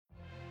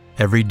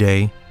Every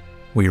day,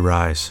 we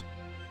rise,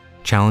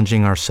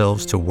 challenging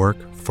ourselves to work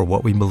for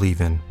what we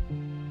believe in.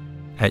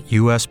 At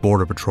U.S.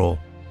 Border Patrol,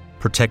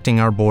 protecting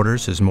our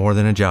borders is more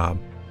than a job.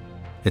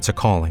 It's a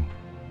calling.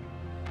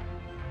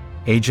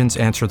 Agents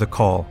answer the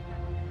call,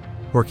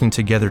 working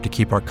together to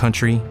keep our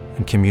country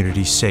and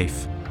communities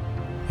safe.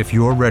 If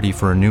you're ready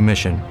for a new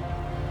mission,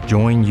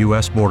 join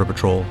U.S. Border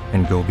Patrol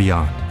and go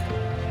beyond.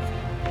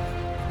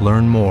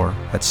 Learn more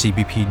at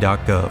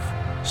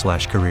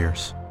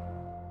cbp.gov/careers.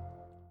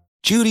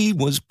 Judy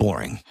was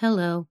boring.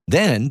 Hello.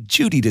 Then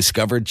Judy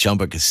discovered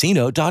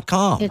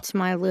ChumbaCasino.com. It's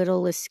my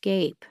little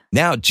escape.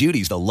 Now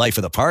Judy's the life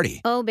of the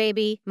party. Oh,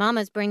 baby,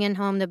 mama's bringing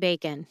home the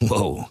bacon.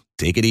 Whoa,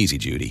 take it easy,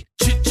 Judy.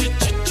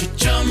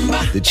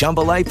 The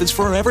Chumba life is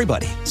for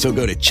everybody. So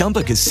go to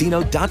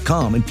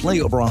ChumbaCasino.com and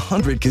play over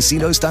 100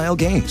 casino-style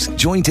games.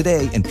 Join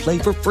today and play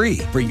for free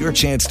for your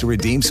chance to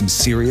redeem some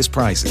serious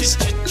prizes.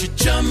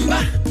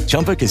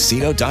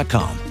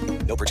 ChumbaCasino.com.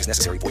 No purchase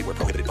necessary. Void where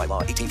prohibited by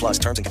law. 18+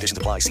 terms and conditions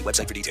apply. See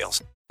website for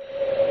details.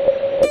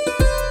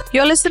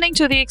 You're listening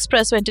to the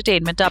Expresso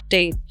Entertainment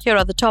Update. Here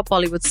are the top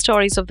Bollywood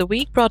stories of the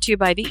week brought to you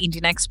by the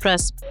Indian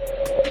Express.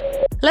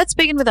 Let's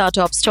begin with our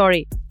top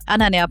story.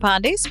 Ananya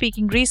Panday,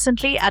 speaking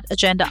recently at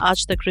Agenda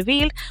Aaj Tak,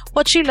 revealed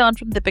what she learned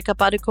from Deepika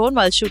Padukone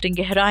while shooting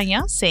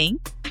Gehraiyaan, saying,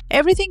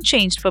 "Everything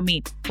changed for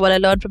me. What I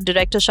learned from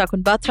director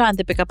Shakun Batra and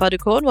Deepika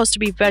Padukone was to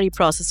be very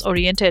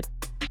process-oriented.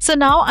 So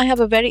now I have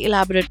a very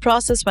elaborate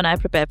process when I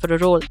prepare for a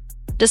role."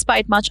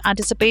 Despite much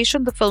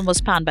anticipation, the film was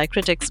panned by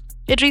critics.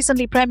 It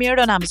recently premiered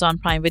on Amazon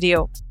Prime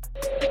Video.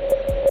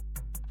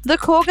 The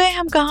Kho Gaye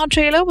Hum Kahan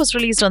trailer was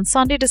released on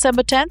Sunday,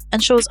 December 10th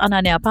and shows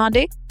Ananya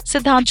Panday,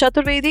 Siddhant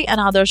Chaturvedi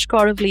and Adarsh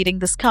Kaurav leading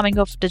this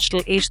coming-of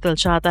digital age Dil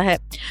Chahta Hai.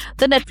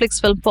 The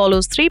Netflix film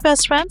follows three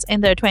best friends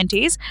in their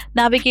 20s,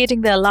 navigating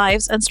their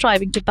lives and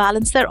striving to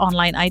balance their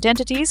online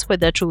identities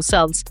with their true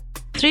selves.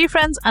 Three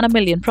friends and a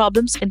million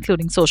problems,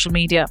 including social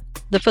media.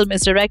 The film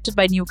is directed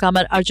by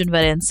newcomer Arjun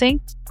Varen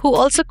Singh, who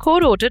also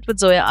co-wrote it with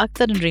Zoya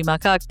Akhtar and Reema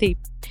Kakti.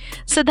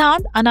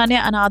 Siddhant,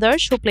 Ananya and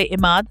Adarsh, who play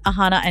Imad,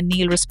 Ahana and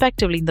Neil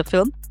respectively in the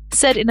film,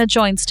 said in a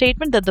joint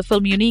statement that the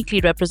film uniquely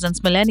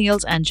represents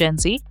millennials and Gen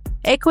Z,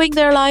 echoing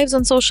their lives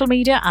on social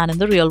media and in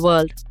the real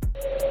world.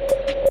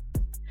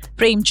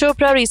 Prem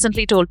Chopra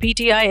recently told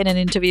PTI in an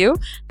interview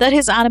that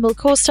his Animal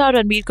co-star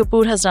Ranbir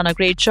Kapoor has done a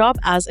great job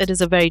as it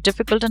is a very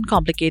difficult and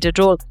complicated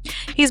role.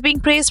 He's being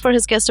praised for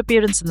his guest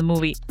appearance in the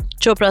movie.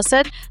 Chopra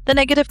said the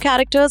negative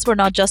characters were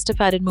not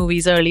justified in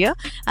movies earlier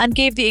and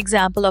gave the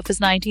example of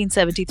his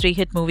 1973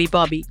 hit movie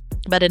Bobby.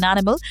 But in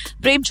Animal,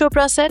 Prem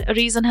Chopra said a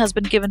reason has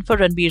been given for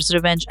Ranbir's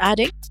revenge,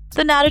 adding,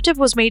 "The narrative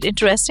was made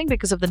interesting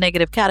because of the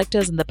negative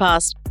characters in the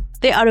past.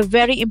 They are a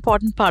very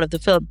important part of the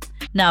film.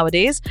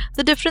 Nowadays,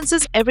 the difference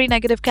is every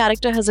negative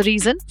character has a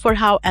reason for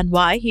how and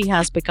why he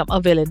has become a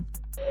villain."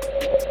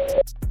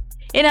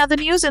 In other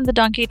news, in the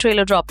Donkey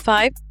trailer Drop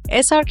 5,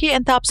 SRK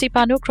and Taapsee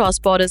Pannu cross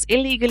borders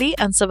illegally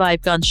and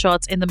survive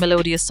gunshots in the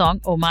melodious song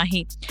Oh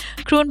Mahi.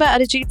 Crooned by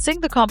Arijit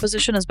Singh, the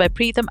composition is by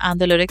Preetham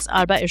and the lyrics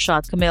are by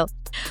Irshad Kamil.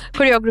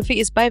 Choreography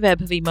is by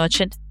Vaibhavi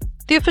Merchant.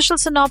 The official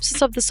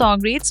synopsis of the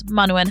song reads,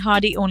 Manu and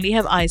Hardy only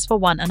have eyes for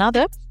one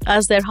another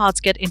as their hearts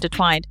get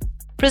intertwined.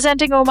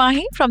 Presenting Oh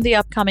Mahi from the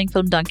upcoming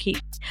film Donkey.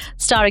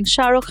 Starring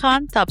Shah Rukh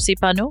Khan, Taapsee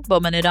Pannu,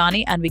 Boman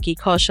Irani and Vicky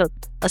Kaushal.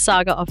 A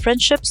saga of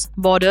friendships,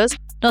 borders,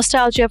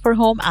 nostalgia for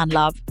home and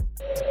love.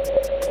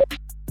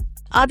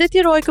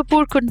 Aditya Roy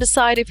Kapoor couldn't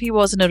decide if he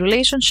was in a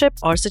relationship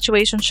or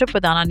situationship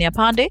with Ananya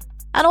Panday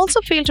and also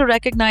failed to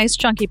recognize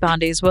Chunky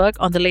Panday's work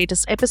on the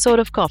latest episode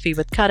of Coffee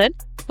with Karan,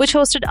 which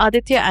hosted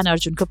Aditya and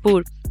Arjun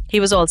Kapoor. He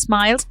was all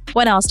smiles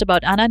when asked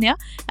about Ananya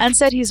and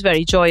said he's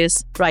very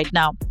joyous right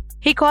now.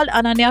 He called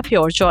Ananya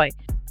pure joy.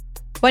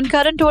 When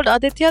Karan told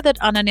Aditya that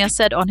Ananya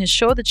said on his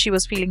show that she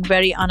was feeling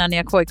very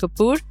Ananya Koi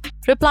Kapoor,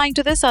 replying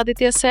to this,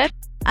 Aditya said,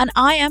 "And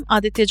I am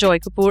Aditya Joy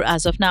Kapoor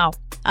as of now.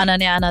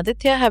 Ananya and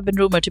Aditya have been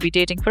rumored to be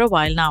dating for a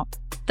while now.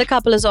 The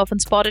couple is often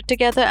spotted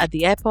together at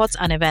the airports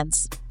and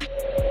events."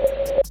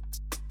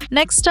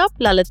 Next up,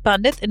 Lalit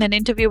Pandit, in an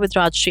interview with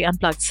Rajshri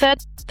Unplugged,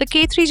 said, "The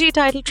K3G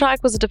title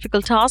track was a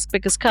difficult task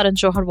because Karan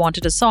Johar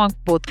wanted a song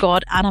for both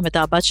God and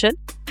Amitabh Bachchan,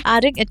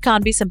 adding it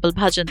can't be simple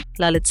bhajan."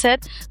 Lalit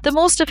said, "The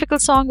most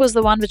difficult song was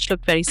the one which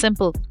looked very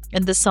simple.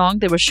 In this song,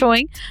 they were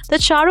showing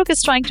that Shah Rukh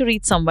is trying to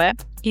reach somewhere.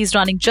 He's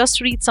running just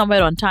to reach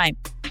somewhere on time.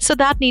 So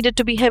that needed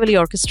to be heavily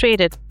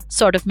orchestrated,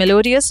 sort of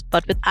melodious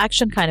but with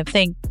action kind of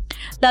thing."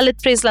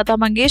 Lalit praised Lata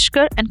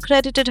Mangeshkar and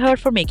credited her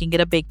for making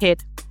it a big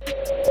hit.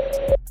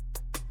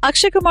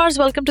 Akshay Kumar's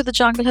Welcome to the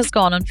Jungle has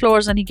gone on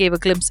floors and he gave a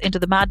glimpse into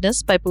the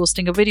madness by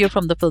posting a video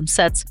from the film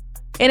sets.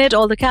 In it,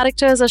 all the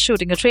characters are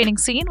shooting a training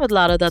scene with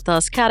Lara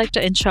Datta's character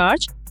in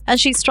charge and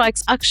she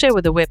strikes Akshay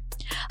with a whip.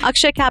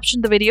 Akshay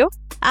captioned the video,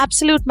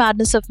 "Absolute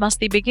madness of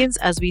Masti begins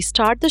as we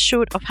start the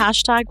shoot of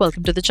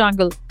 #Welcome to the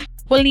Jungle.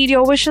 We'll need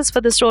your wishes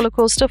for this roller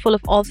coaster full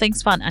of all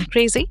things fun and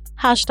crazy.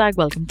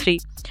 #Welcome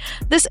 3.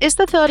 This is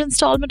the third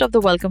installment of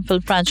the Welcome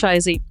film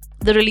franchise.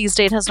 The release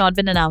date has not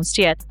been announced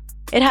yet.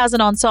 It has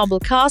an ensemble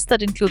cast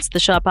that includes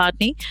Disha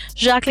Patni,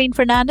 Jacqueline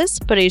Fernandez,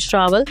 Paresh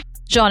Rawal,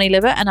 Johnny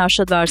Liver and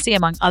Arshad Varsi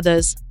among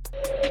others.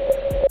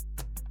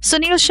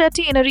 Sunil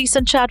Shetty, in a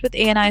recent chat with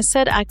ANI,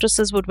 said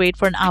actresses would wait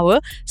for an hour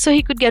so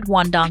he could get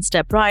one dance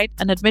step right,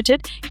 and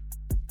admitted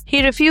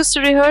he refused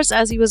to rehearse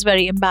as he was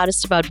very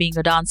embarrassed about being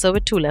a dancer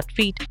with two left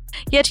feet.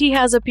 Yet he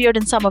has appeared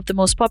in some of the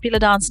most popular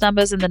dance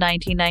numbers in the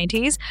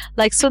 1990s,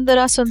 like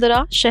Sundara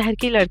Sundara, Shehar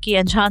Ki Ladki,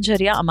 and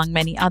Jhanjhariya, among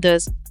many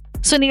others.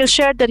 Sunil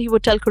shared that he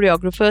would tell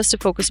choreographers to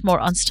focus more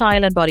on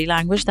style and body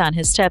language than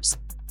his steps.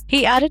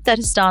 He added that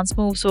his dance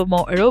moves were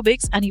more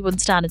aerobics and he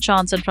wouldn't stand a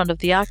chance in front of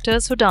the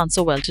actors who dance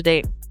so well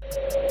today.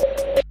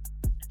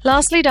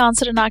 Lastly,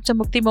 dancer and actor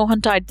Mukti Mohan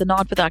tied the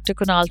knot with actor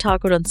Kunal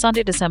Thakur on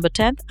Sunday, December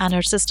 10th, and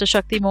her sister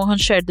Shakti Mohan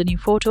shared the new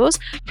photos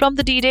from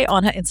the D-Day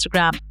on her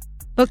Instagram.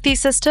 Mukti's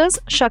sisters,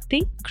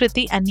 Shakti,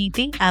 Kriti and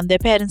Neeti, and their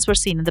parents were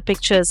seen in the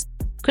pictures.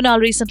 Kunal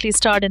recently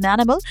starred in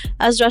Animal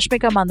as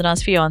Rashmika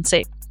Mandana's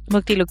fiancé.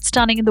 Mukti looked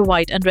stunning in the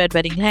white and red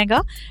wedding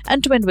lehenga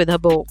and twinned with her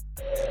beau.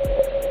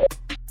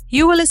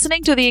 You were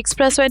listening to the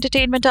Expresso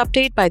Entertainment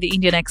Update by the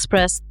Indian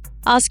Express.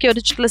 Ask your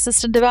digital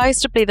assistant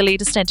device to play the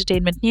latest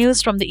entertainment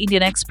news from the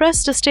Indian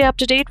Express to stay up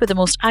to date with the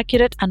most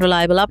accurate and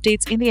reliable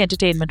updates in the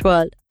entertainment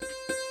world.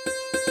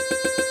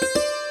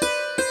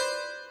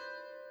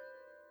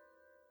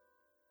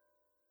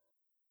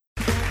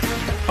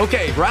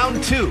 Okay,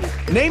 round two.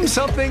 Name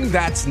something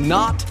that's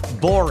not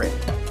boring.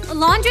 A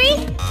laundry?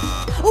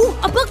 Ooh,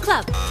 a book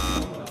club.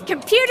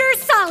 Computer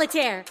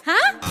solitaire,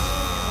 huh?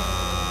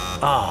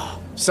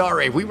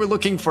 Sorry, we were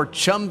looking for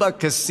Chumba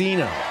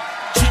Casino.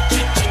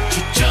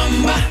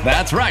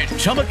 That's right.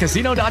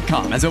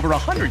 ChumbaCasino.com has over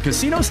 100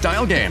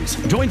 casino-style games.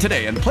 Join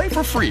today and play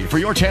for free for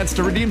your chance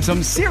to redeem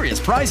some serious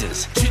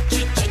prizes.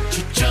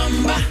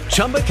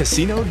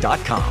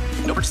 ChumbaCasino.com.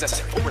 No purchase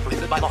necessary. Void where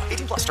prohibited by law.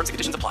 18+ terms and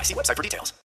conditions apply. See website for details.